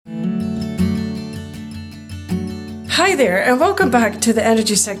Hi there, and welcome back to the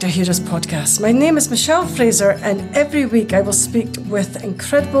Energy Sector Heroes podcast. My name is Michelle Fraser, and every week I will speak with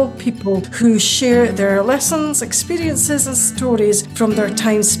incredible people who share their lessons, experiences, and stories from their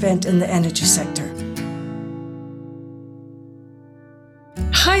time spent in the energy sector.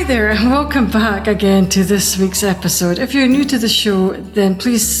 Hi there, and welcome back again to this week's episode. If you're new to the show, then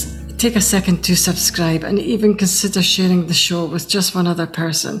please take a second to subscribe and even consider sharing the show with just one other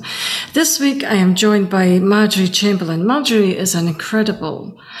person. This week, I am joined by Marjorie Chamberlain. Marjorie is an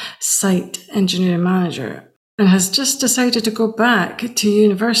incredible site engineering manager and has just decided to go back to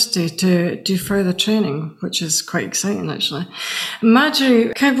university to do further training, which is quite exciting, actually.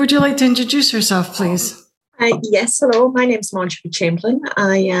 Marjorie, would you like to introduce yourself, please? Yes, hello. My name is Marjorie Chamberlain.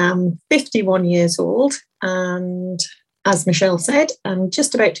 I am 51 years old, and as Michelle said, I'm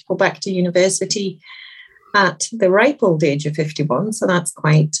just about to go back to university at the ripe old age of 51. So that's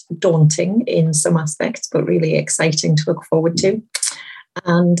quite daunting in some aspects, but really exciting to look forward to.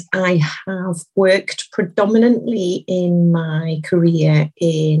 And I have worked predominantly in my career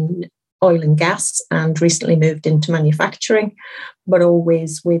in oil and gas and recently moved into manufacturing, but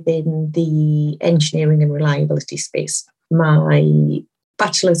always within the engineering and reliability space. My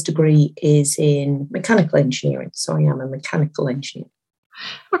bachelor's degree is in mechanical engineering, so I am a mechanical engineer.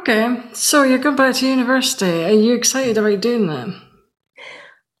 Okay, so you're going back to university. Are you excited about doing that?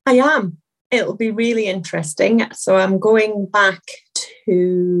 I am. It'll be really interesting. So I'm going back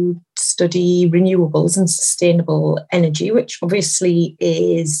to study renewables and sustainable energy, which obviously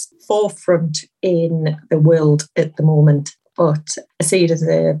is forefront in the world at the moment. But I see it as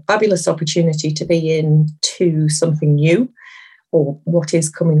a fabulous opportunity to be into something new, or what is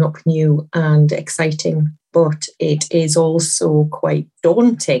coming up new and exciting, but it is also quite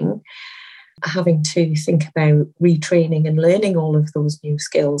daunting having to think about retraining and learning all of those new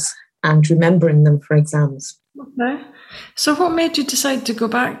skills and remembering them for exams. Okay. So what made you decide to go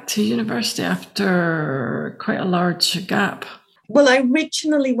back to university after quite a large gap? Well, I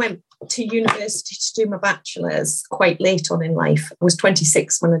originally went to university to do my bachelor's quite late on in life. I was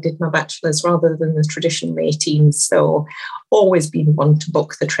 26 when I did my bachelor's rather than the traditional 18. So always been one to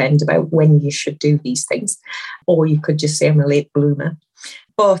buck the trend about when you should do these things. Or you could just say I'm a late bloomer.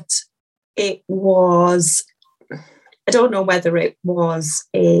 But it was, I don't know whether it was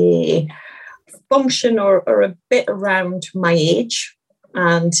a function or a bit around my age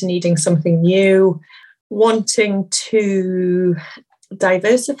and needing something new, wanting to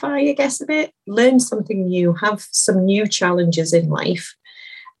diversify, I guess, a bit, learn something new, have some new challenges in life,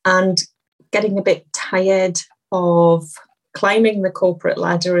 and getting a bit tired of climbing the corporate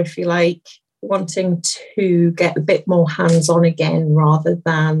ladder, if you like, wanting to get a bit more hands-on again rather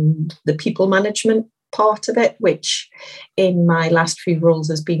than the people management part of it, which in my last few roles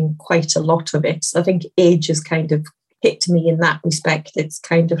has been quite a lot of it. So I think age has kind of hit me in that respect. It's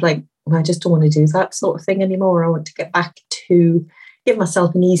kind of like, I just don't want to do that sort of thing anymore. I want to get back to give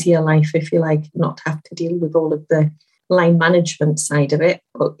myself an easier life, if you like, not have to deal with all of the line management side of it,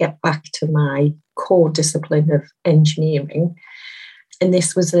 but get back to my core discipline of engineering. And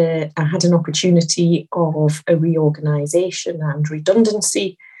this was I had an opportunity of a reorganisation and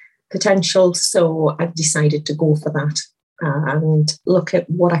redundancy potential. So I decided to go for that and look at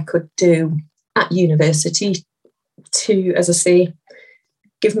what I could do at university to, as I say,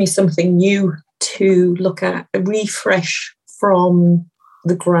 give me something new to look at, a refresh from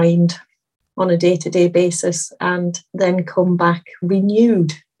the grind on a day-to-day basis, and then come back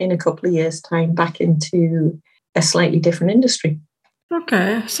renewed in a couple of years' time back into a slightly different industry.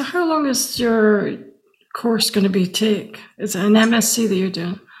 Okay, so how long is your course going to take? Is it an MSc that you're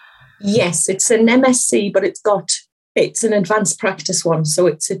doing? Yes, it's an MSc, but it's an advanced practice one, so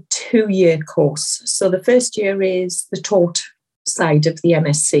it's a 2-year course. So the first year is the taught side of the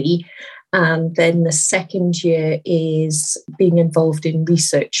MSc, and then the second year is being involved in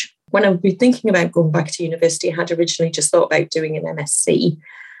research. When I was thinking about going back to university, I had originally just thought about doing an MSc.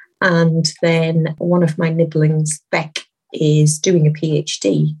 And then one of my nibblings, Beck, is doing a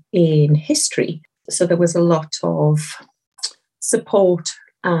PhD in history. So there was a lot of support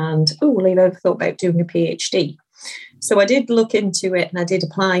and, well, have you ever thought about doing a PhD? So I did look into it and I did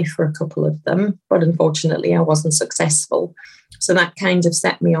apply for a couple of them, but unfortunately I wasn't successful. So that kind of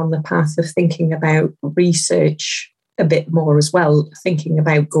set me on the path of thinking about research a bit more as well, thinking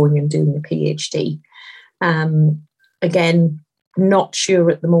about going and doing a PhD. Again, not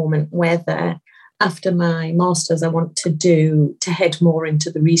sure at the moment whether after my master's I want to head more into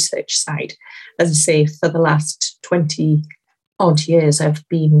the research side. As I say, for the last 20 odd years I've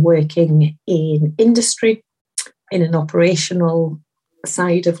been working in industry, in an operational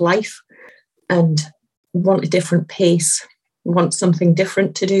side of life. And want a different pace, want something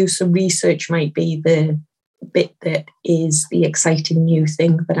different to do. So research might be the bit that is the exciting new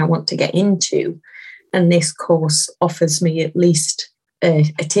thing that I want to get into. And this course offers me at least a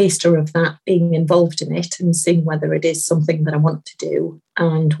taster of that, being involved in it and seeing whether it is something that I want to do.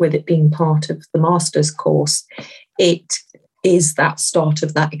 And with it being part of the master's course, it is that start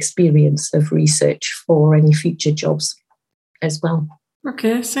of that experience of research for any future jobs as well.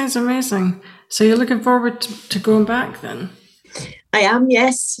 Okay, sounds amazing. So you're looking forward to going back then? I am,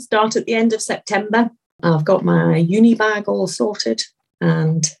 yes. Start at the end of September. I've got my uni bag all sorted,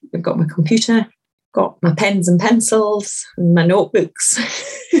 and I've got my computer, got my pens and pencils and my notebooks.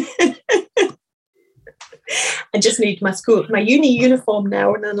 I just need my uni uniform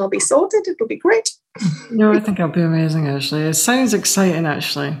now, and then I'll be sorted. It'll be great. No, I think it'll be amazing, actually. It sounds exciting,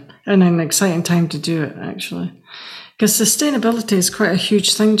 actually, and an exciting time to do it, actually. Because sustainability is quite a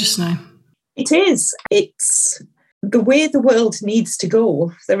huge thing just now. It is. It's the way the world needs to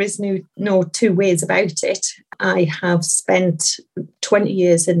go. There is no two ways about it. I have spent 20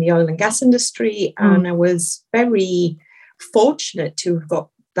 years in the oil and gas industry, and I was very fortunate to have got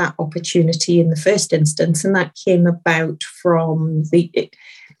that opportunity in the first instance, and that came about from the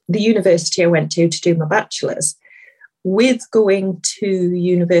university I went to do my bachelor's. With going to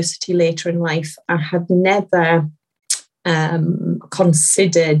university later in life, I had never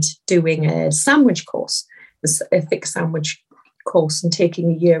considered doing a sandwich course, a thick sandwich course, and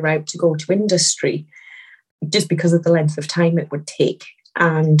taking a year out to go to industry, just because of the length of time it would take.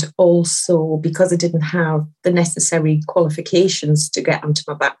 And also because I didn't have the necessary qualifications to get onto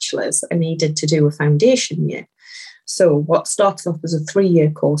my bachelor's, I needed to do a foundation year. So what starts off as a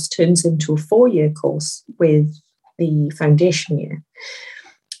 3-year course turns into a 4-year course with the foundation year.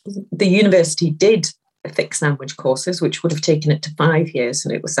 The university did thick sandwich courses, which would have taken it to 5 years.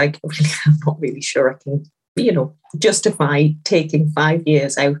 And it was like, I'm not really sure I can, justify taking 5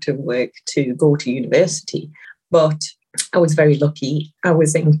 years out of work to go to university. But I was very lucky. I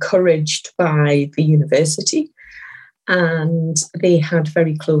was encouraged by the university, and they had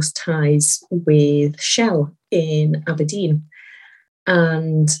very close ties with Shell in Aberdeen.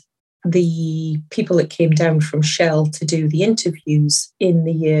 And the people that came down from Shell to do the interviews in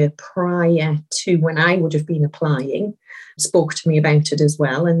the year prior to when I would have been applying spoke to me about it as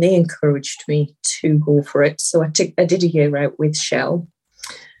well, and they encouraged me to go for it. So I did a year out with Shell,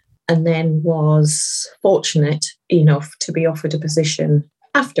 and then was fortunate enough to be offered a position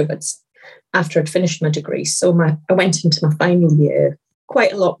afterwards, after I'd finished my degree. So I went into my final year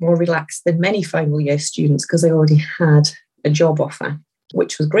quite a lot more relaxed than many final year students, because I already had a job offer,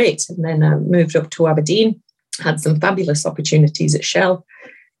 which was great. And then I moved up to Aberdeen, had some fabulous opportunities at Shell,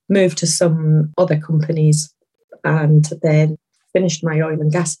 moved to some other companies, and then finished my oil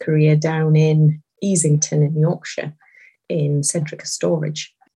and gas career down in Easington in Yorkshire in Centrica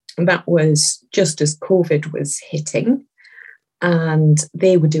Storage. And that was just as COVID was hitting, and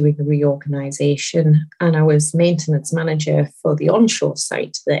they were doing a reorganisation, and I was maintenance manager for the onshore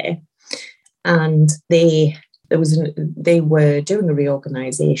site there. And they were doing a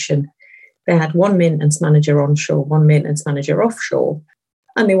reorganisation. They had one maintenance manager onshore, one maintenance manager offshore,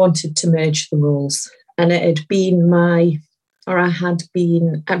 and they wanted to merge the roles. And it had been I had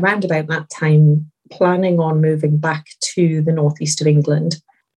been around about that time planning on moving back to the northeast of England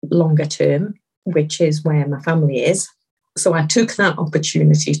longer term, which is where my family is. So I took that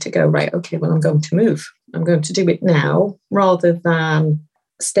opportunity to go, right, okay, well, I'm going to move. I'm going to do it now rather than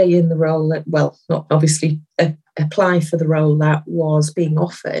stay in the role that, well, not obviously apply for the role that was being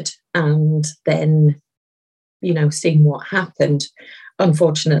offered and then, seeing what happened.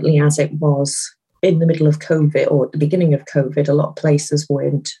 Unfortunately, as it was in the middle of COVID or at the beginning of COVID, a lot of places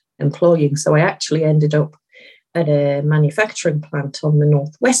weren't employing. So I actually ended up at a manufacturing plant on the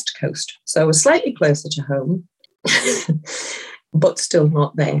northwest coast. So I was slightly closer to home, but still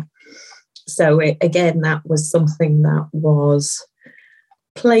not there. So again, that was something that was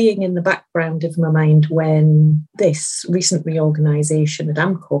playing in the background of my mind when this recent reorganisation at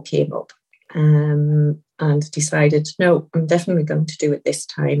Amcor came up, and decided, no, I'm definitely going to do it this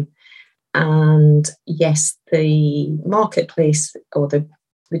time. And yes, the marketplace or the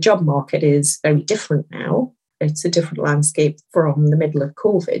job market is very different now. It's a different landscape from the middle of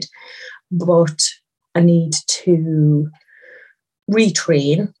COVID, but I need to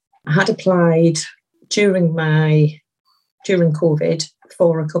retrain. I had applied during COVID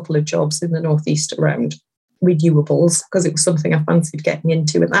for a couple of jobs in the northeast around renewables, because it was something I fancied getting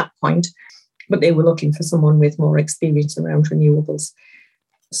into at that point, but they were looking for someone with more experience around renewables.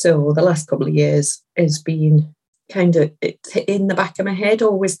 So the last couple of years has been kind of in the back of my head,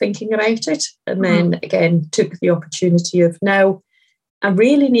 always thinking about it. And then again, took the opportunity of, no, I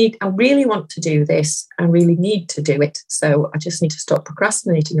really want to do this. I really need to do it. So I just need to stop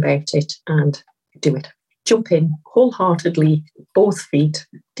procrastinating about it and do it. Jump in wholeheartedly, both feet,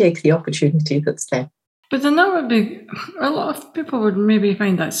 take the opportunity that's there. But then that would be, a lot of people would maybe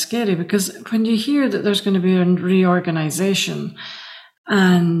find that scary, because when you hear that there's going to be a reorganisation,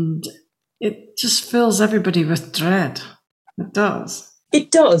 and it just fills everybody with dread. It does.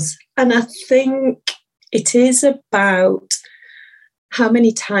 It does. And I think it is about how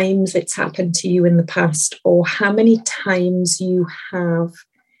many times it's happened to you in the past, or how many times you have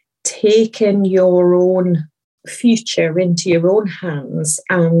taken your own future into your own hands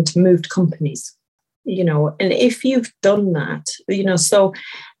and moved companies, and if you've done that, so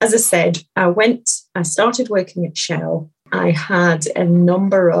as I said, I started working at Shell. I had a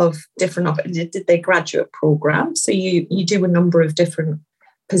number of different, did their graduate program. So you do a number of different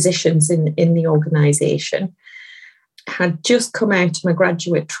positions in the organisation. Had just come out of my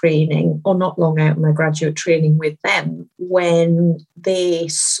graduate training, or not long out of my graduate training with them, when they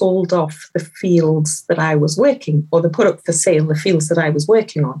sold off the fields that I was working, or they put up for sale the fields that I was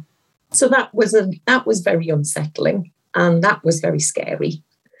working on. So that was very unsettling, and that was very scary.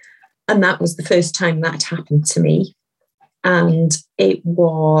 And that was the first time that happened to me. And it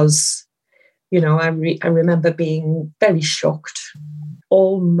was, I remember being very shocked,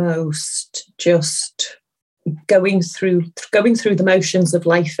 almost just going through the motions of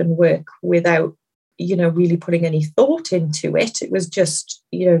life and work without, really putting any thought into it. It was just,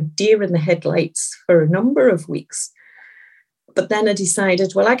 deer in the headlights for a number of weeks. But then I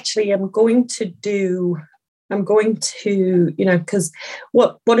decided, well, actually, because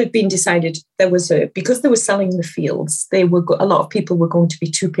what had been decided, because they were selling the fields, a lot of people were going to be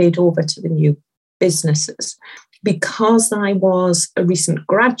paid over to the new businesses. Because I was a recent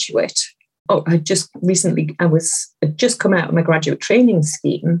graduate, I had just come out of my graduate training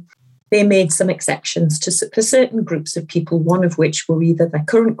scheme. They made some exceptions for certain groups of people, one of which were either their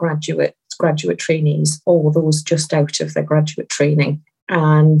current graduate trainees or those just out of their graduate training.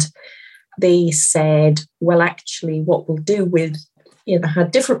 And they said, well, actually, what we'll do with, they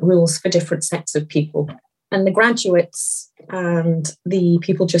had different rules for different sets of people. And the graduates and the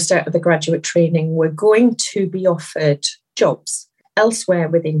people just out of the graduate training were going to be offered jobs elsewhere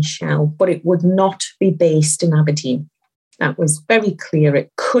within Shell, but it would not be based in Aberdeen. That was very clear.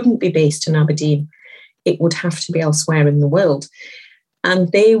 It couldn't be based in Aberdeen. It would have to be elsewhere in the world.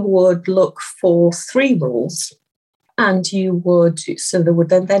 And they would look for 3 roles. And they would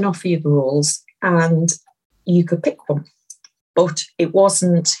then offer you the roles, and you could pick one. But it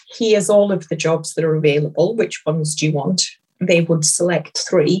wasn't, here's all of the jobs that are available. Which ones do you want? They would select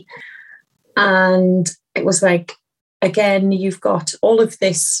 3. And it was like, again, you've got all of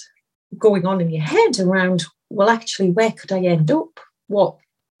this going on in your head around, well, actually, where could I end up? What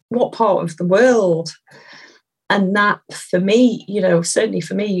part of the world? And that, for me, certainly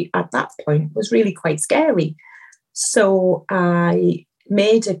for me at that point, was really quite scary. So I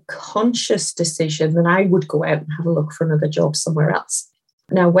made a conscious decision that I would go out and have a look for another job somewhere else.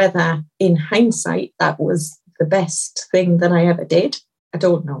 Now, whether in hindsight that was the best thing that I ever did, I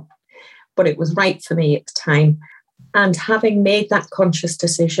don't know. But it was right for me at the time. And having made that conscious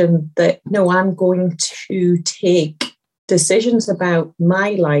decision that, no, I'm going to take decisions about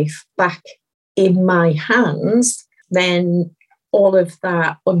my life back in my hands, then all of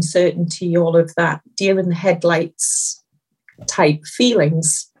that uncertainty, all of that deer in the headlights type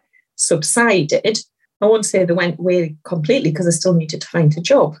feelings subsided. I won't say they went away completely, because I still needed to find a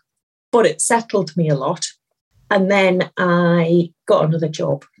job, but it settled me a lot. And then I got another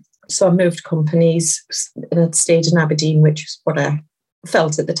job. So I moved companies and I'd stayed in Aberdeen, which is what I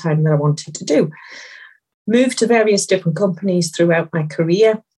felt at the time that I wanted to do. Moved to various different companies throughout my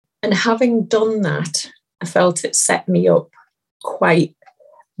career. And having done that, I felt it set me up quite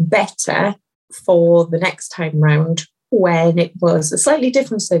better for the next time round, when it was a slightly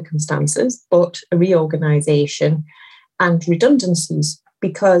different circumstances, but a reorganisation and redundancies,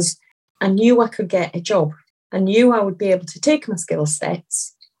 because I knew I could get a job. I knew I would be able to take my skill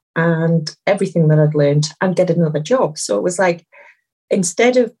sets and everything that I'd learned and get another job. So it was like,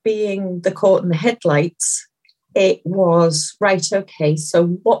 instead of being the caught in the headlights, it was, right, okay, so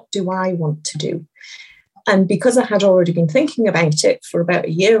what do I want to do? And because I had already been thinking about it for about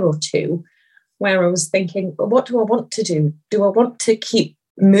a year or two, where I was thinking, well, what do I want to do? Do I want to keep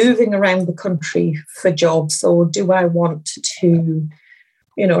moving around the country for jobs, or do I want to,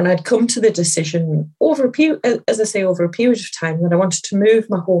 and I'd come to the decision over a period of time, that I wanted to move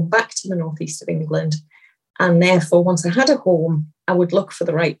my home back to the northeast of England And therefore, once I had a home, I would look for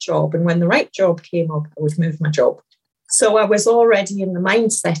the right job. And when the right job came up, I would move my job. So I was already in the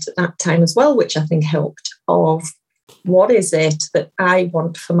mindset at that time as well, which I think helped, of what is it that I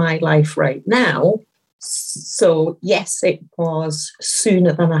want for my life right now? So yes, it was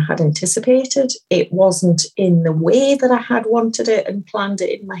sooner than I had anticipated. It wasn't in the way that I had wanted it and planned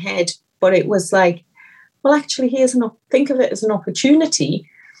it in my head, but it was like, well, actually, think of it as an opportunity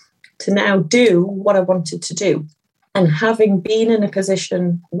to now do what I wanted to do. And having been in a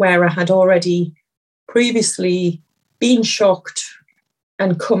position where I had already previously been shocked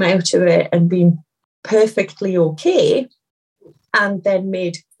and come out of it and been perfectly okay, and then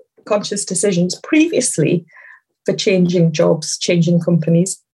made conscious decisions previously for changing jobs, changing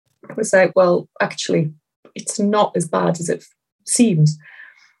companies, I was like, well, actually, it's not as bad as it seems.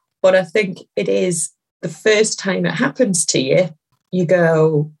 But I think it is the first time it happens to you, you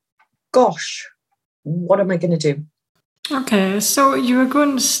go, gosh, what am I going to do? Okay, so you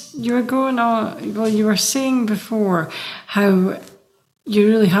were saying before how you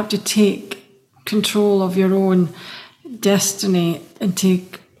really have to take control of your own destiny and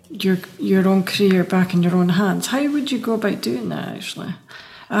take your own career back in your own hands. How would you go about doing that, actually,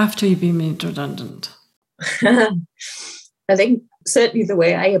 after you've been made redundant? I think certainly the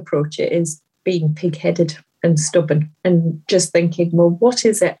way I approach it is being pig-headed and stubborn and just thinking, well, what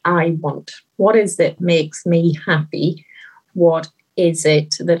is it I want? What is it makes me happy? What is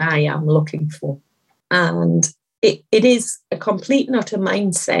it that I am looking for? And it is a complete and utter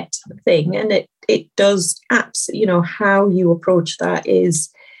mindset thing. And it does how you approach that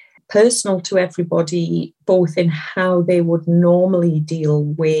is personal to everybody, both in how they would normally deal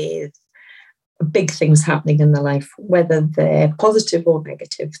with big things happening in their life, whether they're positive or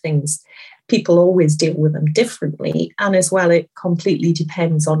negative things. People always deal with them differently. And as well, it completely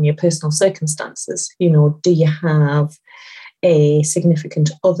depends on your personal circumstances. Do you have a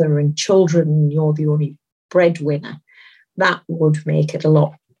significant other and children and you're the only breadwinner? That would make it a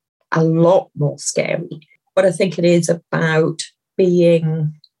lot more scary. But I think it is about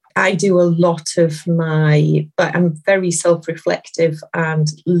I do a lot of but I'm very self-reflective and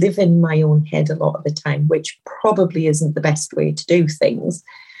live in my own head a lot of the time, which probably isn't the best way to do things.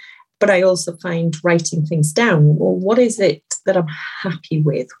 But I also find writing things down. Well, what is it that I'm happy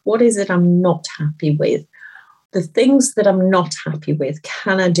with? What is it I'm not happy with? The things that I'm not happy with,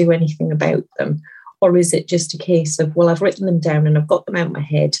 can I do anything about them? Or is it just a case of, well, I've written them down and I've got them out of my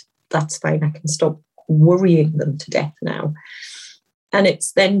head. That's fine. I can stop worrying them to death now. And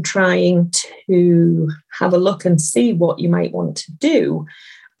it's then trying to have a look and see what you might want to do.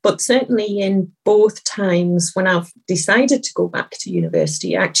 But certainly in both times when I've decided to go back to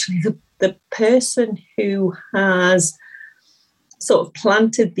university, actually the person who has sort of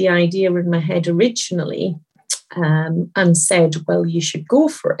planted the idea in my head originally and said, well, you should go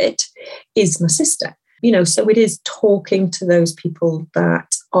for it, is my sister. So it is talking to those people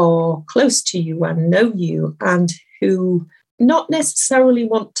that are close to you and know you and who not necessarily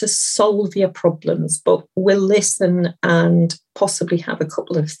want to solve your problems, but will listen and possibly have a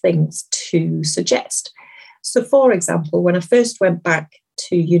couple of things to suggest. So, for example, when I first went back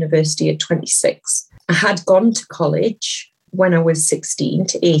to university at 26, I had gone to college when I was 16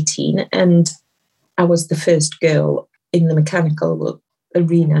 to 18, and I was the first girl in the mechanical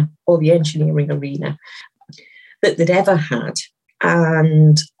arena or the engineering arena that they'd ever had.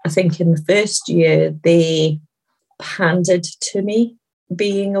 And I think in the first year, they pandered to me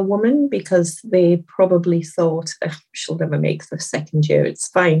being a woman because they probably thought, she'll never make the second year, it's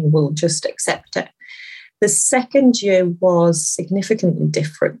fine, we'll just accept it. The second year was significantly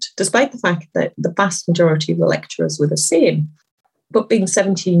different, despite the fact that the vast majority of the lecturers were the same. But being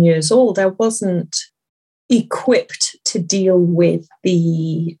 17 years old, I wasn't equipped to deal with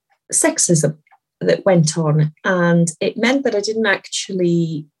the sexism that went on. And it meant that I didn't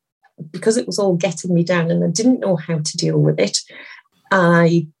actually, because it was all getting me down and I didn't know how to deal with it,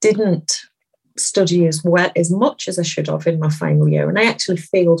 I didn't study as much as I should have in my final year. And I actually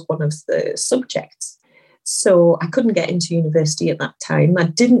failed one of the subjects. So I couldn't get into university at that time. I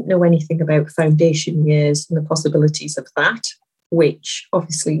didn't know anything about foundation years and the possibilities of that, which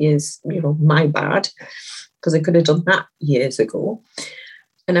obviously is, my bad, because I could have done that years ago.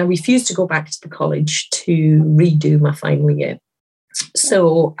 And I refused to go back to the college to redo my final year.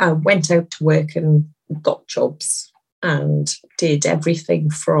 So I went out to work and got jobs and did everything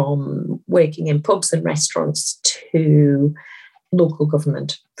from working in pubs and restaurants to local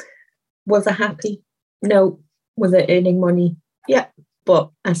government. Was I happy? No. Was I earning money? Yeah. But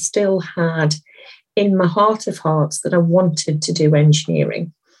I still had in my heart of hearts that I wanted to do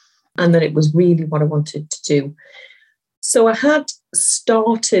engineering. and that it was really what I wanted to do. So I had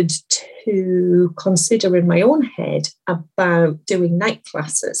started to consider in my own head about doing night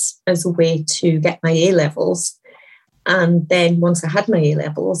classes as a way to get my A-levels. And then once I had my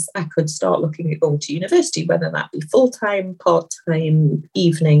A-levels, I could start looking at going to university, whether that be full-time, part-time,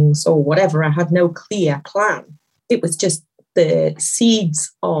 evenings, or whatever. I had no clear plan. It was just the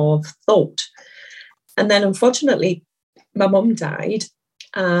seeds of thought. And then unfortunately, my mum died.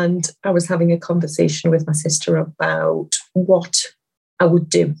 And I was having a conversation with my sister about what I would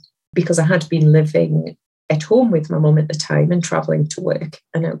do, because I had been living at home with my mum at the time and travelling to work.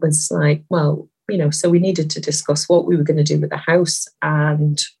 And it was like, well, so we needed to discuss what we were going to do with the house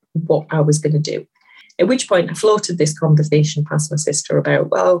and what I was going to do. At which point I floated this conversation past my sister about,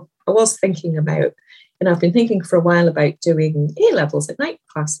 well, I was thinking about, and I've been thinking for a while about doing A-levels at night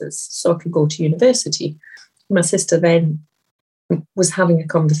classes so I could go to university. My sister then was having a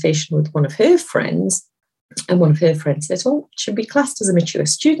conversation with one of her friends, and one of her friends said, well, she'll be classed as a mature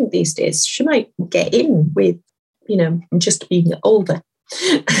student these days. She might get in with, just being older,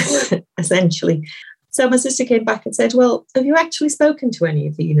 essentially. So my sister came back and said, well, have you actually spoken to any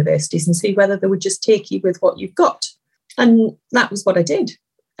of the universities and see whether they would just take you with what you've got? And that was what I did.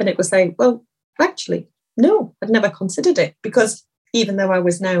 And it was like, well, actually, no, I'd never considered it, because even though I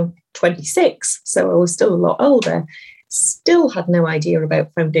was now 26, so I was still a lot older, still had no idea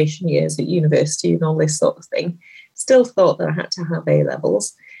about foundation years at university and all this sort of thing. Still thought that I had to have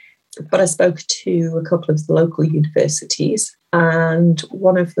A-levels. But I spoke to a couple of the local universities, and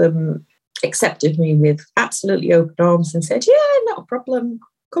one of them accepted me with absolutely open arms and said, yeah, not a problem.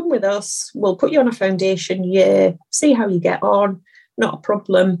 Come with us. We'll put you on a foundation year, see how you get on. Not a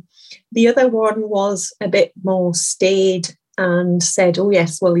problem. The other one was a bit more staid and said, oh,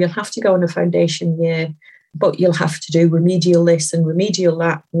 yes, well, you'll have to go on a foundation year, but you'll have to do remedial this and remedial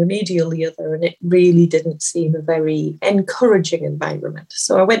that, and remedial the other. And it really didn't seem a very encouraging environment.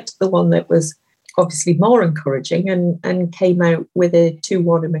 So I went to the one that was obviously more encouraging and came out with a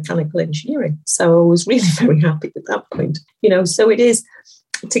 2-1 in mechanical engineering. So I was really very happy at that point. So it is,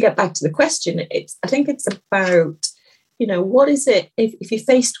 to get back to the question, I think it's about, what is it, if you're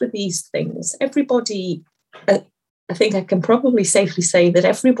faced with these things, everybody, I think I can probably safely say that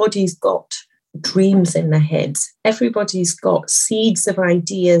everybody's got dreams in their heads. Everybody's got seeds of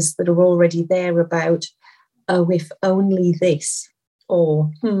ideas that are already there about, oh, if only this, or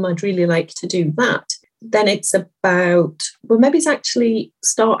I'd really like to do that. Then it's about, well, maybe it's actually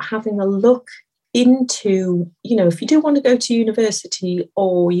start having a look into, if you do want to go to university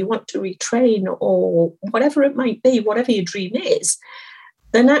or you want to retrain or whatever it might be, whatever your dream is,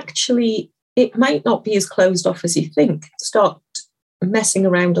 then actually it might not be as closed off as you think. Start messing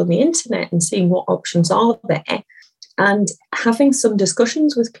around on the internet and seeing what options are there, and having some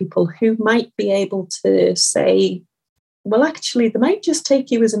discussions with people who might be able to say, well, actually, they might just take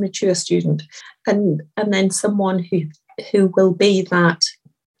you as a mature student, and then someone who will be that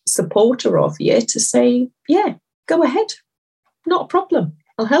supporter of you to say, yeah, go ahead, not a problem.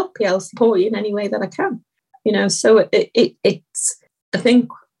 I'll help you. I'll support you in any way that I can. So it's, I think,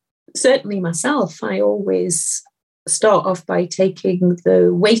 certainly myself, I always start off by taking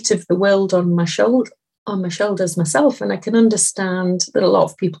the weight of the world on my shoulders myself. And I can understand that a lot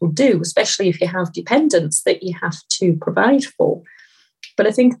of people do, especially if you have dependents that you have to provide for. But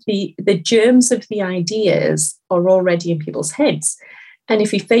I think the germs of the ideas are already in people's heads. And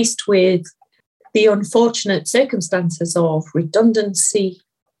if you're faced with the unfortunate circumstances of redundancy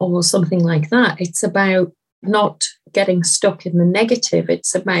or something like that, it's about not getting stuck in the negative.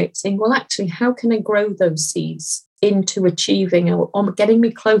 It's about saying, well, actually, how can I grow those seeds into achieving or getting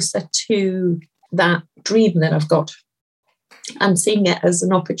me closer to that dream that I've got, and seeing it as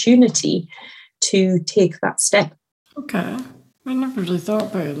an opportunity to take that step. Okay. I never really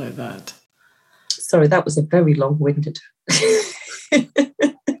thought about it like that. Sorry, that was a very long-winded.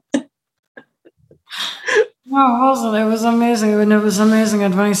 No, it wasn't. It was amazing. And it was amazing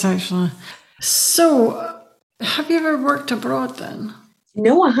advice, actually. So, have you ever worked abroad then?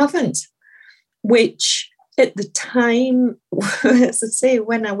 No, I haven't. Which at the time, as I say,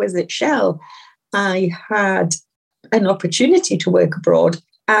 when I was at Shell, I had an opportunity to work abroad,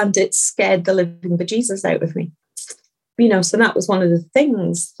 and it scared the living bejesus out of me. So that was one of the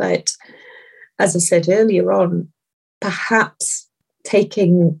things that, as I said earlier on, perhaps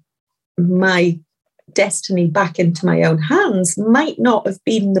taking my destiny back into my own hands might not have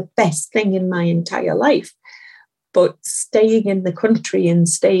been the best thing in my entire life. But staying in the country and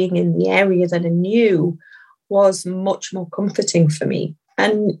staying in the area that I knew was much more comforting for me.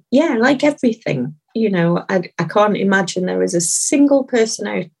 And yeah, like everything, I can't imagine there is a single person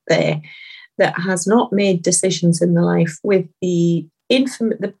out there that has not made decisions in their life with the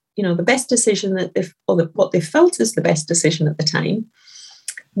best decision that what they felt is the best decision at the time,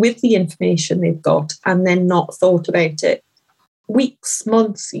 with the information they've got, and then not thought about it weeks,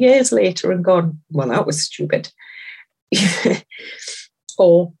 months, years later and gone, well, that was stupid.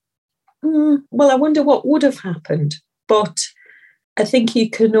 Or, well, I wonder what would have happened. But I think you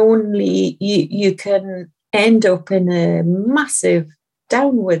can end up in a massive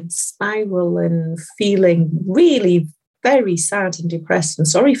downward spiral and feeling really very sad and depressed and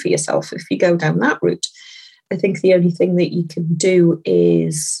sorry for yourself if you go down that route. I think the only thing that you can do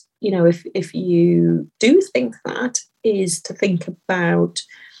is, if you do think that, is to think about,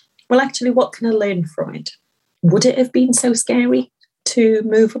 well, actually, what can I learn from it? Would it have been so scary to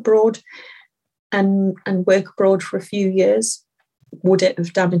move abroad and work abroad for a few years? Would it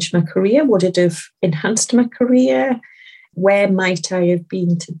have damaged my career? Would it have enhanced my career? Where might I have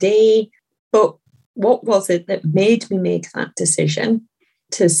been today? But what was it that made me make that decision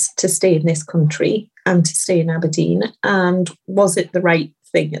to stay in this country and to stay in Aberdeen? And was it the right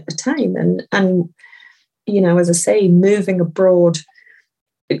thing at the time? And as I say, moving abroad,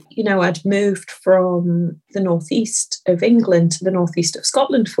 I'd moved from the northeast of England to the northeast of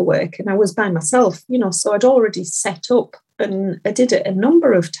Scotland for work, and I was by myself, so I'd already set up, and I did it a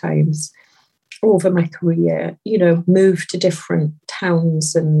number of times over my career, moved to different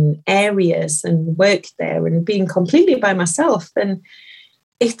towns and areas and worked there and being completely by myself. And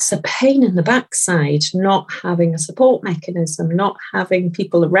it's a pain in the backside not having a support mechanism, not having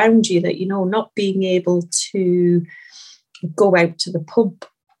people around you that, not being able to go out to the pub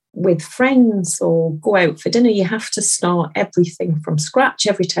with friends or go out for dinner. You have to start everything from scratch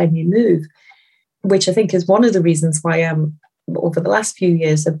every time you move, which I think is one of the reasons why over the last few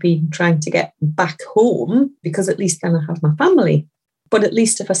years, I've been trying to get back home, because at least then I have my family. But at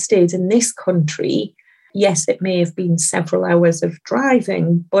least if I stayed in this country, yes, it may have been several hours of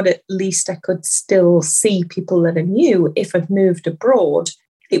driving, but at least I could still see people that I knew. If I'd moved abroad,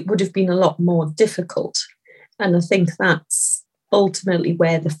 it would have been a lot more difficult. And I think that's ultimately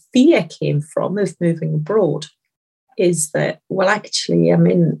where the fear came from of moving abroad. Is that, well, actually, I'm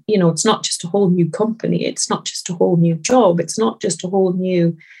in, it's not just a whole new company. It's not just a whole new job. It's not just a whole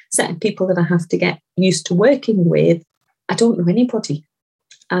new set of people that I have to get used to working with. I don't know anybody.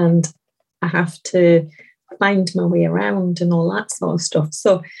 And I have to find my way around and all that sort of stuff.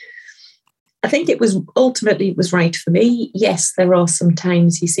 So I think it was right for me. Yes, there are some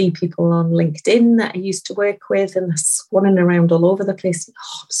times you see people on LinkedIn that I used to work with and they're swanning around all over the place.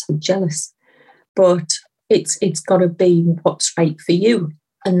 Oh, I'm so jealous. But it's got to be what's right for you.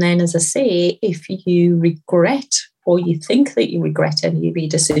 And then, as I say, if you regret or you think that you regret any of the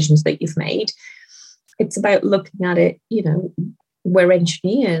decisions that you've made, it's about looking at it, we're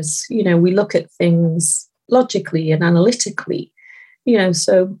engineers, we look at things logically and analytically,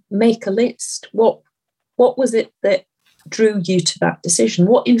 so make a list. What was it that drew you to that decision?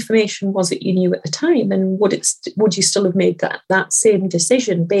 What information was it you knew at the time? And would you still have made that same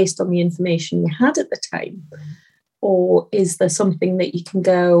decision based on the information you had at the time? Or is there something that you can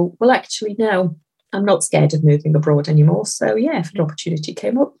go, well, actually, no, I'm not scared of moving abroad anymore. So yeah, if an opportunity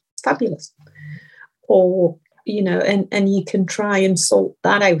came up, it's fabulous. Or, and you can try and sort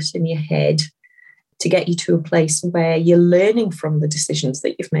that out in your head to get you to a place where you're learning from the decisions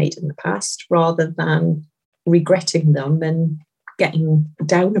that you've made in the past rather than regretting them and getting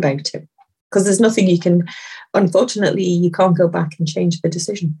down about it. Because there's nothing unfortunately, you can't go back and change the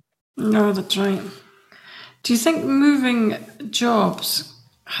decision. No, that's right. Do you think moving jobs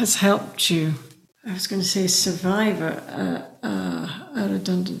has helped you? I was going to say survive a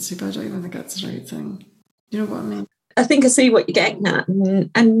redundancy, but I don't even think that's the right thing. You know what I mean? I think I see what you're getting at.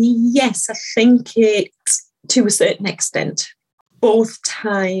 And yes, I think it, to a certain extent, both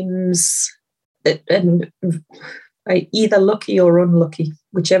times, and either lucky or unlucky,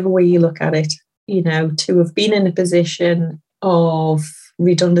 whichever way you look at it, to have been in a position of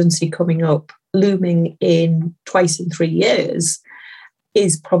redundancy coming up, looming in twice in 3 years,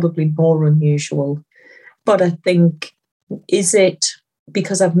 is probably more unusual. But I think, is it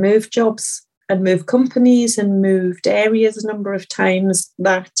because I've moved jobs and moved companies and moved areas a number of times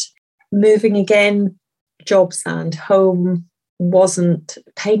that moving again, jobs and home, wasn't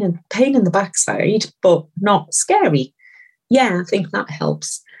pain in the backside, but not scary? Yeah, I think that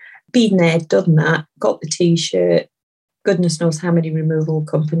helps. Been there, done that, got the T-shirt. Goodness knows how many removal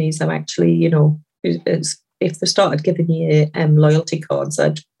companies have actually, if they started giving you loyalty cards,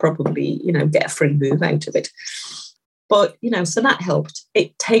 I'd probably, get a free move out of it. But, so that helped.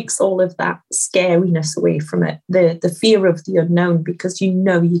 It takes all of that scariness away from it, the fear of the unknown, because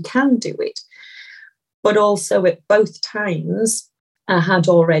you can do it. But also at both times, I had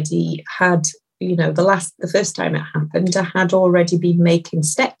already had, the first time it happened, I had already been making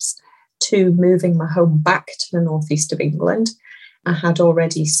steps to moving my home back to the northeast of England. I had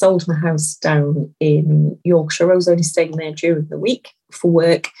already sold my house down in Yorkshire. I was only staying there during the week for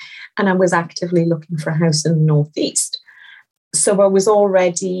work, and I was actively looking for a house in the northeast. So I was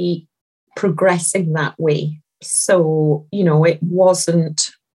already progressing that way. So, it wasn't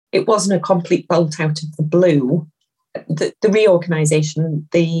a complete bolt out of the blue. The reorganisation,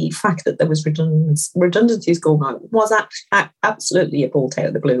 the fact that there was redundancies going on was absolutely a bolt out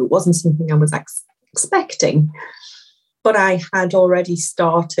of the blue. It wasn't something I was expecting. But I had already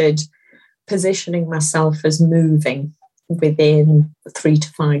started positioning myself as moving within 3 to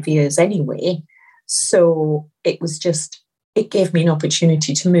 5 years anyway. So it gave me an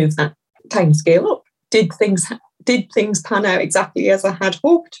opportunity to move that timescale up. Did things pan out exactly as I had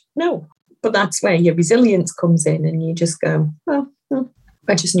hoped? No. But that's where your resilience comes in, and you just go, well,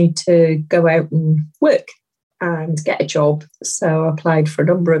 I just need to go out and work and get a job. So I applied for a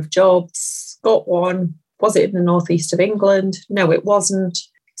number of jobs, got one. Was it in the northeast of England? No, it wasn't.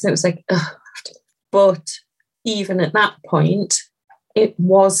 So it was like, but even at that point, it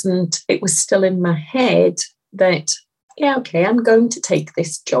was still in my head that, yeah, okay, I'm going to take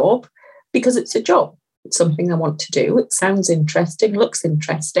this job because it's a job. It's something I want to do. It sounds interesting, looks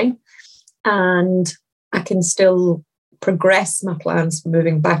interesting, and I can still progress my plans for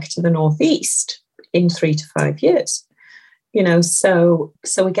moving back to the northeast in 3 to 5 years. So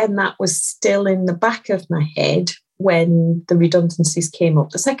again, that was still in the back of my head when the redundancies came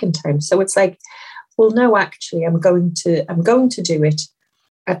up the second time. So it's like, well, no, actually, I'm going to do it.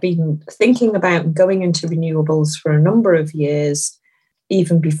 I've been thinking about going into renewables for a number of years,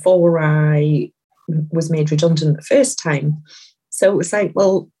 even before I was made redundant the first time. So it was like,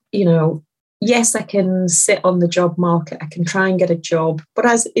 well, yes, I can sit on the job market. I can try and get a job, but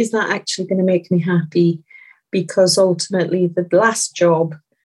is that actually going to make me happy? Because ultimately the last job,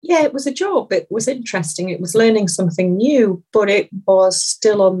 yeah, it was a job. It was interesting. It was learning something new, but it was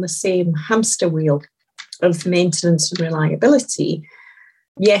still on the same hamster wheel of maintenance and reliability.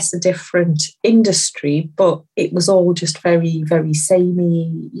 Yes, a different industry, but it was all just very, very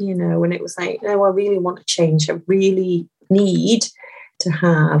samey, and it was like, no, I really want to change. I really need to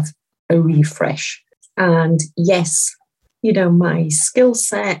have a refresh. And yes, my skill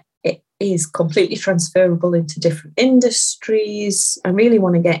set is completely transferable into different industries. I really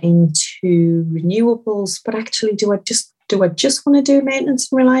want to get into renewables, but actually, do I just want to do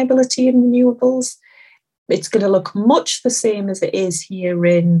maintenance and reliability in renewables? It's going to look much the same as it is here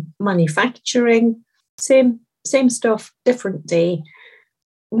in manufacturing. Same stuff, different day.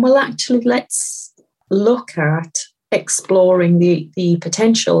 Well, actually, let's look at exploring the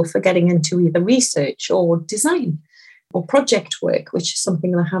potential for getting into either research or design or project work, which is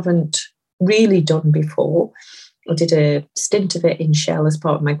something I haven't really done before. I did a stint of it in Shell as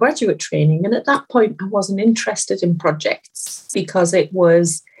part of my graduate training. And at that point, I wasn't interested in projects because it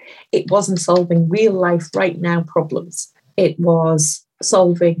wasn't solving real life right now problems. It was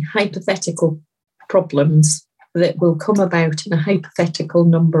solving hypothetical problems that will come about in a hypothetical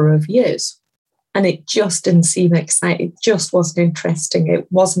number of years. And it just didn't seem exciting. It just wasn't interesting. It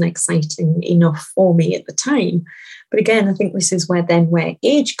wasn't exciting enough for me at the time. But again, I think this is where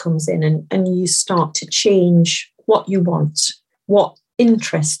age comes in, and you start to change what you want, what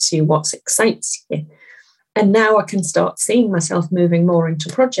interests you, what excites you. And now I can start seeing myself moving more into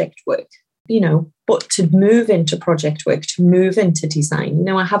project work, but to move into project work, to move into design,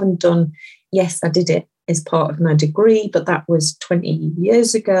 I haven't done, yes, I did it as part of my degree, but that was 20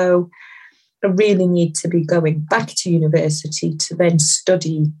 years ago. I really need to be going back to university to then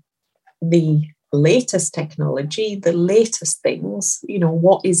study the latest technology, the latest things,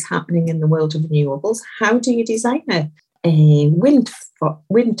 what is happening in the world of renewables. How do you design a wind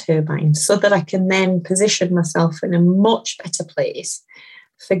turbine so that I can then position myself in a much better place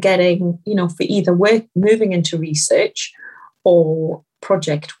for getting, for either moving into research or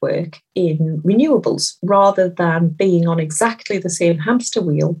project work in renewables, rather than being on exactly the same hamster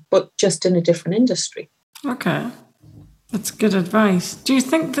wheel, but just in a different industry. Okay. That's good advice. Do you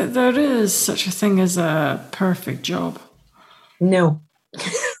think that there is such a thing as a perfect job? No.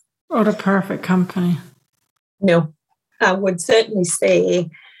 Or a perfect company? No. I would certainly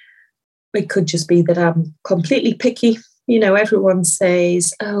say it could just be that I'm completely picky. Everyone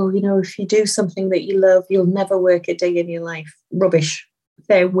says, if you do something that you love, you'll never work a day in your life. Rubbish.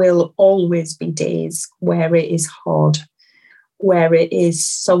 there will always be days where it is hard, where it is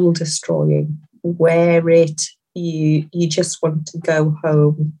soul destroying, where you just want to go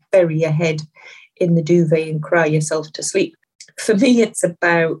home, bury your head in the duvet and cry yourself to sleep. For me, it's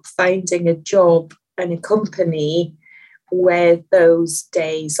about finding a job and a company where those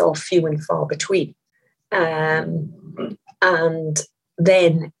days are few and far between. And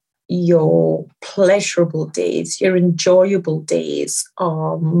then your pleasurable days, your enjoyable days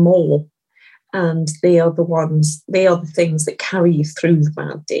are more. And they are the things that carry you through the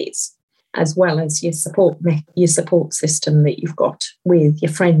bad days, as well as your support system that you've got with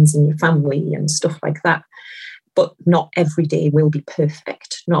your friends and your family and stuff like that. But not every day will be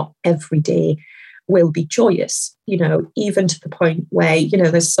perfect. Not every day will be joyous, even to the point where,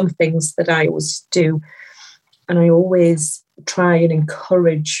 there's some things that I always do, and I always try and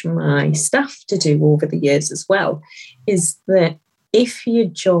encourage my staff to do over the years as well, is that if your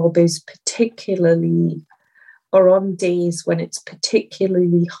job is particularly, or on days when it's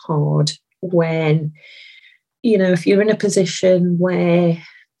particularly hard, when, if you're in a position where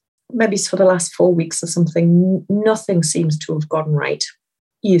maybe it's for the last 4 weeks or something, nothing seems to have gone right.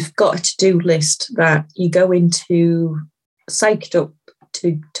 You've got a to-do list that you go into psyched up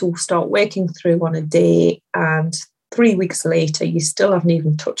to start working through on a day, and 3 weeks later, you still haven't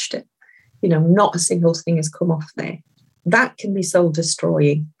even touched it. Not a single thing has come off there. That can be soul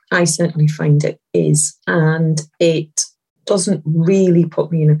destroying. I certainly find it is. And it doesn't really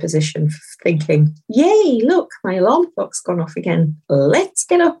put me in a position for thinking, yay, look, my alarm clock's gone off again. Let's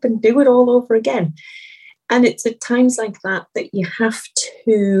get up and do it all over again. And it's at times like that you have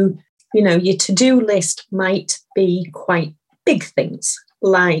to, your to-do list might be quite big things,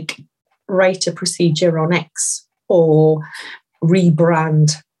 like write a procedure on X, or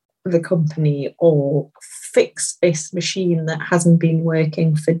rebrand the company, or fix this machine that hasn't been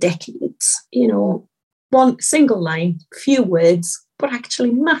working for decades. One single line, few words, but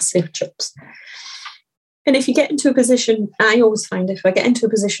actually massive chunks. And if you get into a position, I always find if I get into a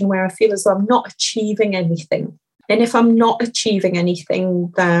position where I feel as though I'm not achieving anything, and if I'm not achieving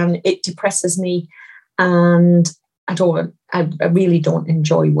anything, then it depresses me, and I really don't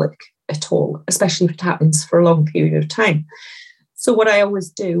enjoy work at all, especially if it happens for a long period of time. So what I always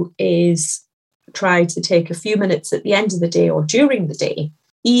do is try to take a few minutes at the end of the day or during the day,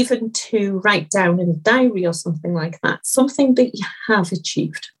 even to write down in a diary or something like that, something that you have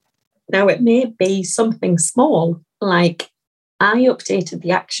achieved. Now, it may be something small, like I updated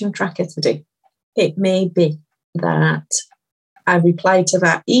the action tracker today. It may be that I replied to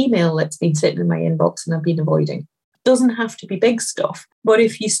that email that's been sitting in my inbox and I've been avoiding. Doesn't have to be big stuff. But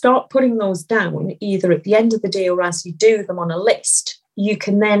if you start putting those down, either at the end of the day or as you do them on a list, you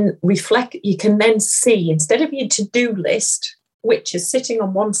can then reflect, you can then see, instead of your to-do list, which is sitting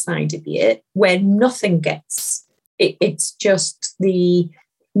on one side of you, where nothing gets, it's just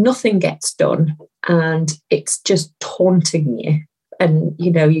nothing gets done, and it's just taunting you. And,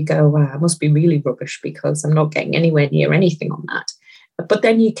 you go, wow, I must be really rubbish because I'm not getting anywhere near anything on that. But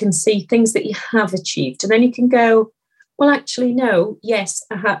then you can see things that you have achieved. And then you can go, well, actually, no, yes,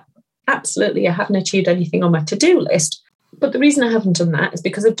 I haven't achieved anything on my to-do list. But the reason I haven't done that is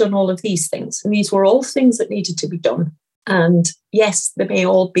because I've done all of these things. And these were all things that needed to be done. And yes, they may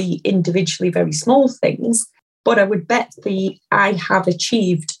all be individually very small things, but I would bet the I have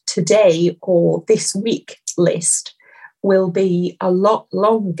achieved today or this week list will be a lot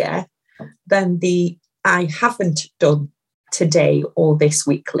longer than the I haven't done today or this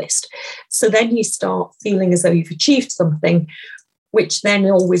week list. So then you start feeling as though you've achieved something, which then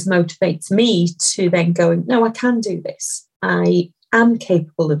always motivates me to then go, no, I can do this. I am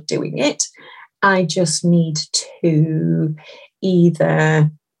capable of doing it. I just need to either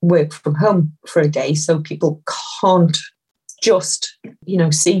work from home for a day so people can't just,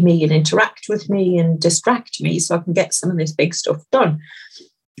 see me and interact with me and distract me so I can get some of this big stuff done.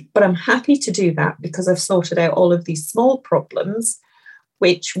 But I'm happy to do that because I've sorted out all of these small problems,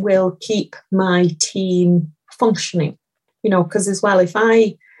 which will keep my team functioning. Because as well,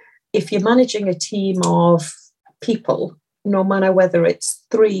 if you're managing a team of people, no matter whether it's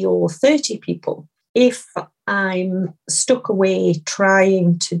 3 or 30 people, if I'm stuck away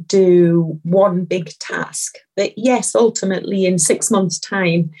trying to do one big task that, yes, ultimately in 6 months'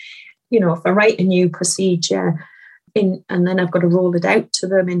 time, if I write a new procedure and then I've got to roll it out to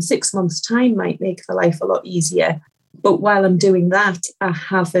them in 6 months' time, might make their life a lot easier. But while I'm doing that, I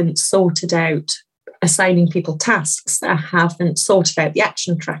haven't sorted out assigning people tasks. I haven't sorted out the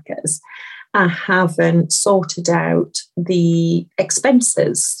action trackers. I haven't sorted out the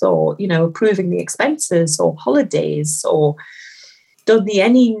expenses or, approving the expenses or holidays or done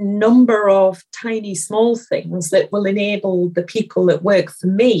any number of tiny small things that will enable the people that work for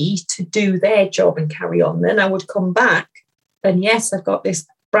me to do their job and carry on. Then I would come back and yes, I've got this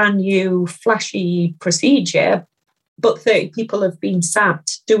brand new flashy procedure, but 30 people have been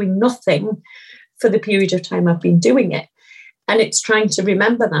sat doing nothing for the period of time I've been doing it. And it's trying to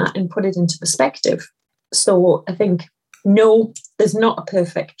remember that and put it into perspective. So I think, no, there's not a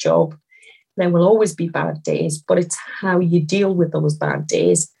perfect job. There will always be bad days, but it's how you deal with those bad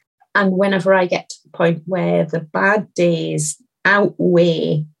days. And whenever I get to the point where the bad days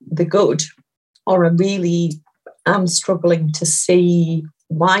outweigh the good, or I'm struggling to see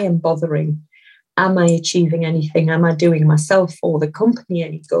why I'm bothering, am I achieving anything? Am I doing myself or the company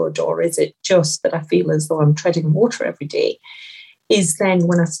any good? Or is it just that I feel as though I'm treading water every day? Is then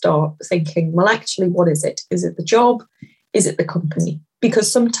when I start thinking, well, actually, what is it? Is it the job? Is it the company?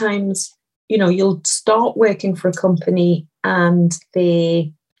 Because sometimes, you'll start working for a company and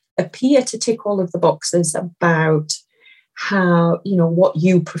they appear to tick all of the boxes about how, what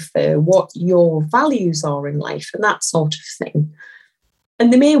you prefer, what your values are in life and that sort of thing.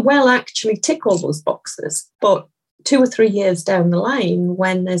 And they may well actually tick all those boxes, but 2 or 3 years down the line,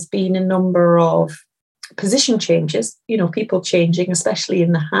 when there's been a number of position changes, people changing, especially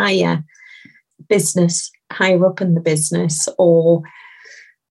in the higher business, higher up in the business, or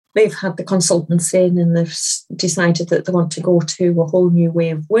they've had the consultants in and they've decided that they want to go to a whole new way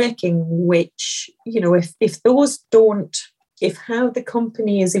of working, which, if how the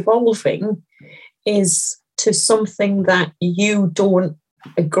company is evolving is to something that you don't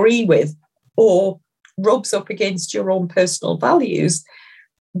agree with or rubs up against your own personal values,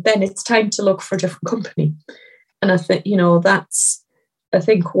 then it's time to look for a different company. And I think, that's,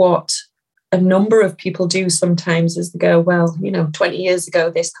 what a number of people do sometimes is they go, well, 20 years ago,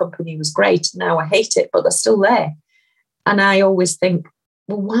 this company was great. Now I hate it, but they're still there. And I always think,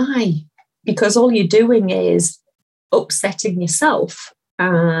 well, why? Because all you're doing is upsetting yourself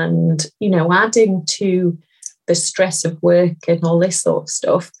and, adding to the stress of work and all this sort of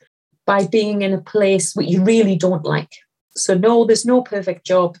stuff by being in a place what you really don't like. So no, there's no perfect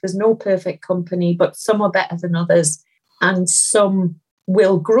job, there's no perfect company, but some are better than others and some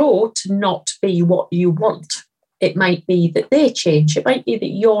will grow to not be what you want. It might be that they change. It might be that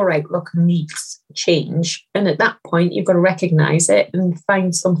your outlook needs change. And at that point, you've got to recognise it and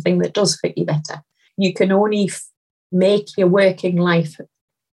find something that does fit you better. You can only make your working life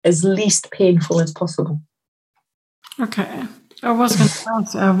as least painful as possible. Okay. I was going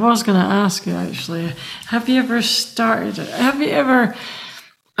to ask you actually, have you ever,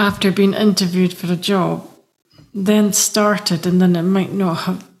 after being interviewed for a job, then started and then it might not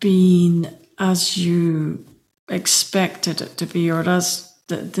have been as you expected it to be or as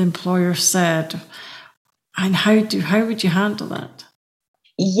the employer said? And how would you handle that?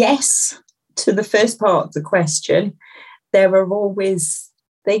 Yes, to the first part of the question, there are always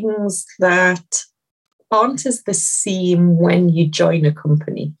things that aren't as the same when you join a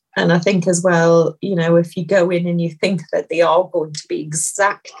company. And I think as well, if you go in and you think that they are going to be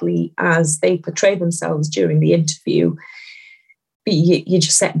exactly as they portray themselves during the interview, you're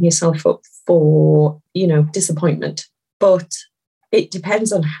just setting yourself up for, disappointment. But it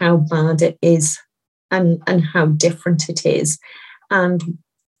depends on how bad it is and how different it is. And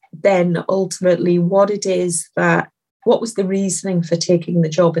then ultimately what was the reasoning for taking the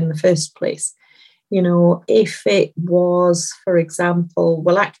job in the first place? If it was, for example,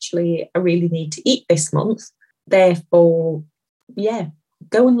 well, actually, I really need to eat this month. Therefore,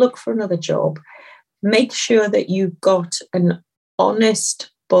 go and look for another job. Make sure that you've got an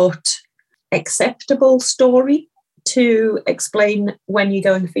honest but acceptable story to explain when you're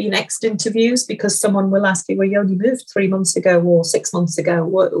going for your next interviews, because someone will ask you, well, you only moved 3 months ago or 6 months ago.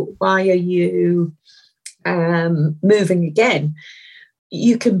 Why are you moving again?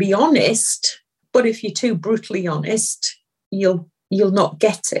 You can be honest, but if you're too brutally honest, you'll not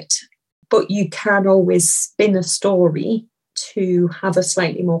get it. But you can always spin a story to have a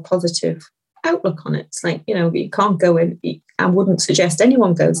slightly more positive outlook on it. It's like, you can't go in. I wouldn't suggest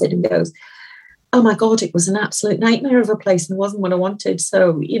anyone goes in and goes, oh my God, it was an absolute nightmare of a place and wasn't what I wanted.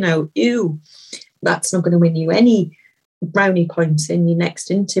 So, that's not going to win you any brownie points in your next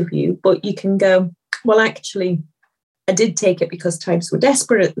interview. But you can go, well, actually, I did take it because times were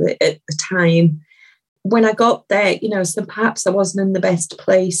desperate at the time. When I got there, so perhaps I wasn't in the best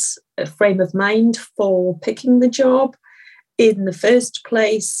frame of mind for picking the job in the first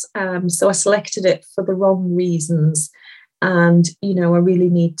place. So I selected it for the wrong reasons. And, I really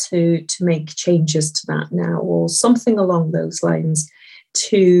need to make changes to that now, or something along those lines.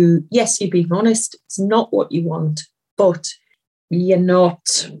 Yes, you're being honest. It's not what you want, but you're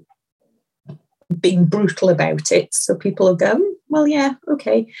not being brutal about it. So people will go, well, yeah,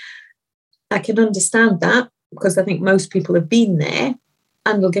 okay, I can understand that, because I think most people have been there,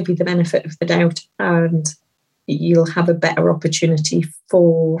 and they'll give you the benefit of the doubt, and you'll have a better opportunity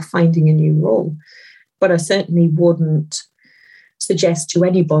for finding a new role. But I certainly wouldn't suggest to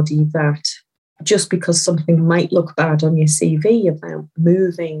anybody that just because something might look bad on your CV about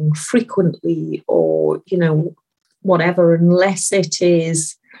moving frequently or, whatever, unless it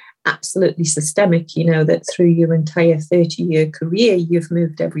is absolutely systemic, that through your entire 30-year career, you've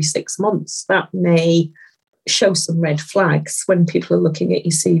moved every 6 months. That may show some red flags when people are looking at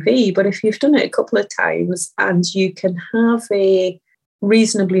your CV. But if you've done it a couple of times and you can have a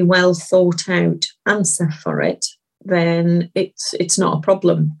reasonably well thought out answer for it, then it's not a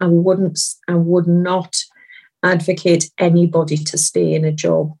problem. I would not advocate anybody to stay in a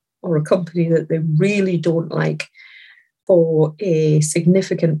job or a company that they really don't like for a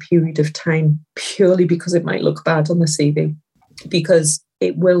significant period of time, purely because it might look bad on the CV, because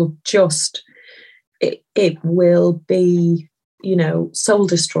it will be, soul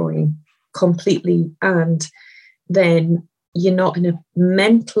destroying completely. And then you're not in a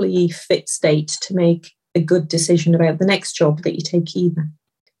mentally fit state to make a good decision about the next job that you take either.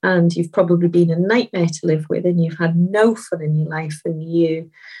 And you've probably been a nightmare to live with, and you've had no fun in your life, and you're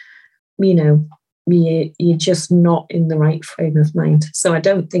just not in the right frame of mind. So I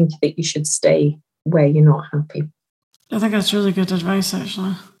don't think that you should stay where you're not happy. I think that's really good advice,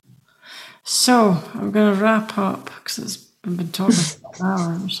 actually. So I'm going to wrap up, because we've been talking for an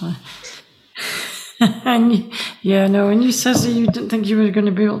hour, actually. And you said that you didn't think you were going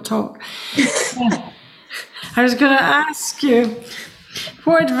to be able to talk. I was going to ask you,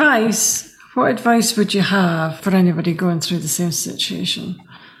 what advice would you have for anybody going through the same situation?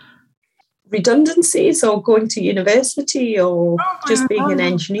 Redundancies, or going to university, or just being an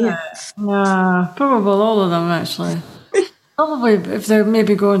engineer? Nah, probably all of them, actually. Probably if they're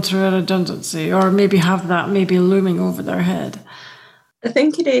maybe going through a redundancy, or maybe have that maybe looming over their head. I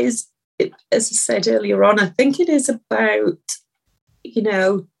think it is, as I said earlier on, I think it is about,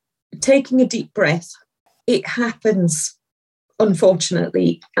 taking a deep breath. It happens,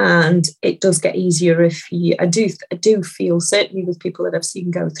 unfortunately, and it does get easier if you, I do feel, certainly with people that I've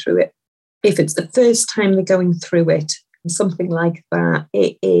seen go through it, if it's the first time they're going through it, something like that,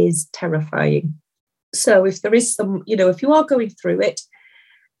 it is terrifying. So if there is some, if you are going through it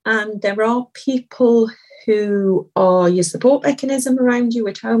and there are people who are your support mechanism around you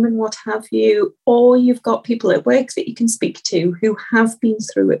at home and what have you, or you've got people at work that you can speak to who have been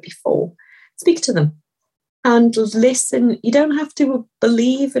through it before, speak to them and listen. You don't have to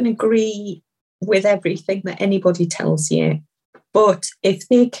believe and agree with everything that anybody tells you, but if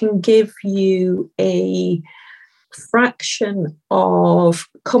they can give you a fraction of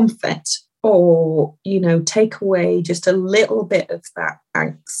comfort, or, take away just a little bit of that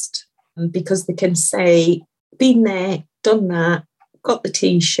angst, because they can say, been there, done that, got the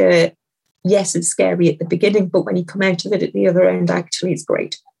T-shirt. Yes, it's scary at the beginning, but when you come out of it at the other end, actually, it's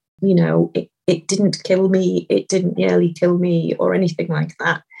great. It didn't kill me, it didn't nearly kill me, or anything like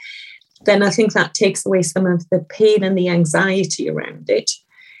that. Then I think that takes away some of the pain and the anxiety around it.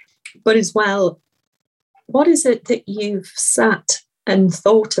 But as well, what is it that you've sat and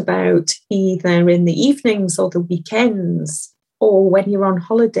thought about either in the evenings or the weekends, or when you're on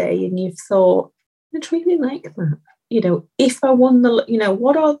holiday and you've thought, I'd really like that. If I won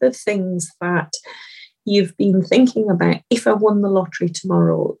what are the things that you've been thinking about? If I won the lottery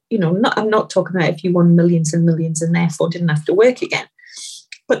tomorrow, I'm not talking about if you won millions and millions and therefore didn't have to work again.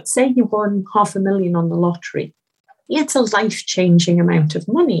 But say you won $500,000 on the lottery. It's a life-changing amount of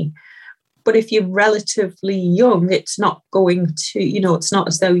money. But if you're relatively young, it's not going to, it's not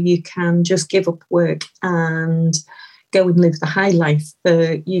as though you can just give up work and go and live the high life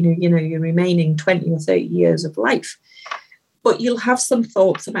for, your remaining 20 or 30 years of life. But you'll have some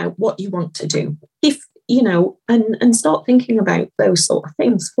thoughts about what you want to do. If, and start thinking about those sort of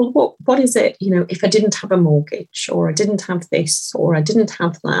things. Well, what is it, if I didn't have a mortgage, or I didn't have this, or I didn't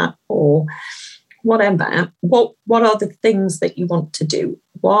have that, or whatever, what are the things that you want to do?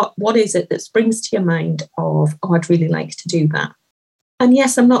 What is it that springs to your mind of, I'd really like to do that? And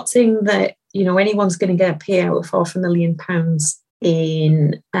yes, I'm not saying that, anyone's going to get a payout of £500,000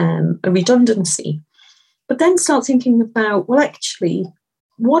 in a redundancy, but then start thinking about, well, actually,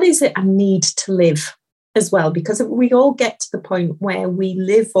 what is it I need to live as well? Because we all get to the point where we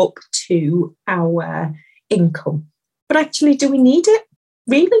live up to our income, but actually, do we need it?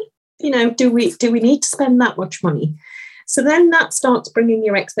 Really? Do we need to spend that much money? So then that starts bringing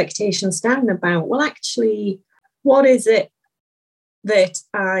your expectations down about, well, actually, what is it that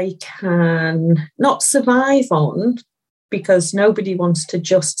I can not survive on, because nobody wants to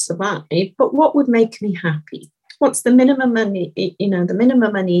just survive, but what would make me happy? What's the minimum I need, the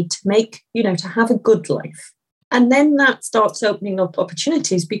minimum I need to make, to have a good life? And then that starts opening up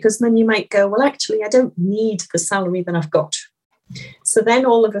opportunities, because then you might go, well, actually, I don't need the salary that I've got. So then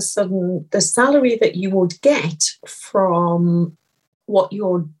all of a sudden, the salary that you would get from what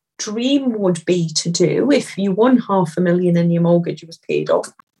your dream would be to do if you won $500,000 and your mortgage was paid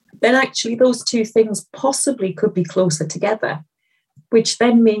off, then actually those two things possibly could be closer together, which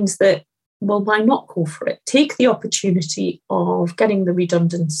then means that, well, why not go for it? Take the opportunity of getting the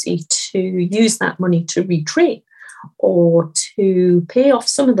redundancy to use that money to retrain, or to pay off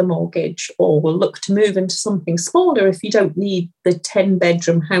some of the mortgage, or look to move into something smaller if you don't need the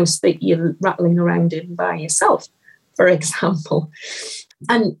 10-bedroom house that you're rattling around in by yourself, for example.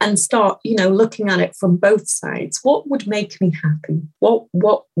 And start, looking at it from both sides. What would make me happy? What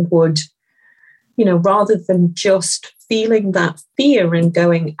would, rather than just feeling that fear and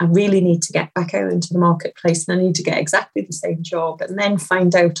going, I really need to get back out into the marketplace and I need to get exactly the same job, and then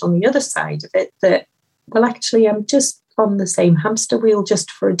find out on the other side of it that, well, actually, I'm just on the same hamster wheel, just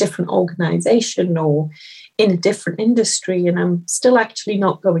for a different organisation or in a different industry, and I'm still actually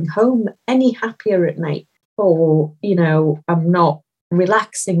not going home any happier at night, or, I'm not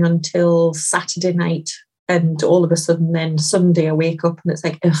relaxing until Saturday night, and all of a sudden then Sunday I wake up and it's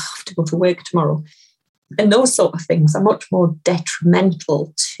like, I have to go to work tomorrow. And those sort of things are much more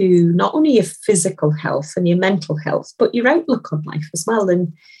detrimental to not only your physical health and your mental health, but your outlook on life as well.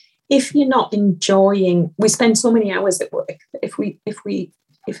 And if you're not enjoying, we spend so many hours at work. If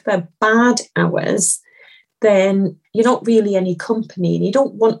they're bad hours, then you're not really any company, and you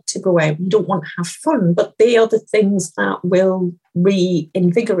don't want to go out, you don't want to have fun, but they are the things that will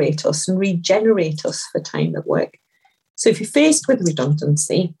reinvigorate us and regenerate us for time at work. So if you're faced with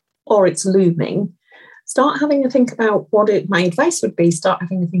redundancy or it's looming, start having a think about my advice would be, start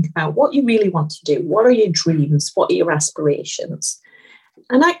having a think about what you really want to do. What are your dreams? What are your aspirations?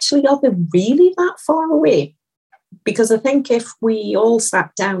 And actually, are they really that far away? Because I think if we all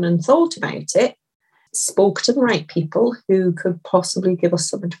sat down and thought about it, spoke to the right people who could possibly give us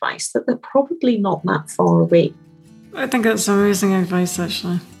some advice, that they're probably not that far away. I think that's amazing advice,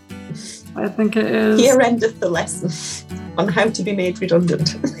 actually. I think it is. Here endeth the lesson on how to be made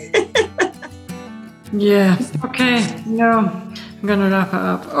redundant. Yeah. Okay. No, I'm going to wrap it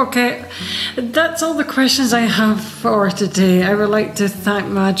up. Okay. That's all the questions I have for today. I would like to thank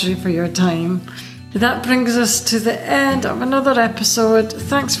Marjorie for your time. That brings us to the end of another episode.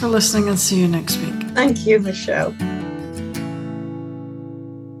 Thanks for listening, and see you next week. Thank you, Michelle.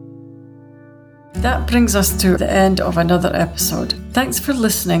 That brings us to the end of another episode. Thanks for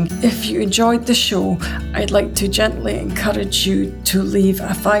listening. If you enjoyed the show, I'd like to gently encourage you to leave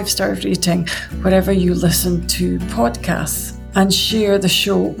a 5-star rating wherever you listen to podcasts, and share the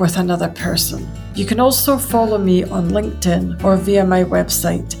show with another person. You can also follow me on LinkedIn or via my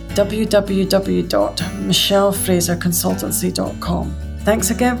website, www.michellefraserconsultancy.com.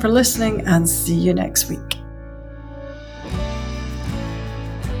 Thanks again for listening, and see you next week.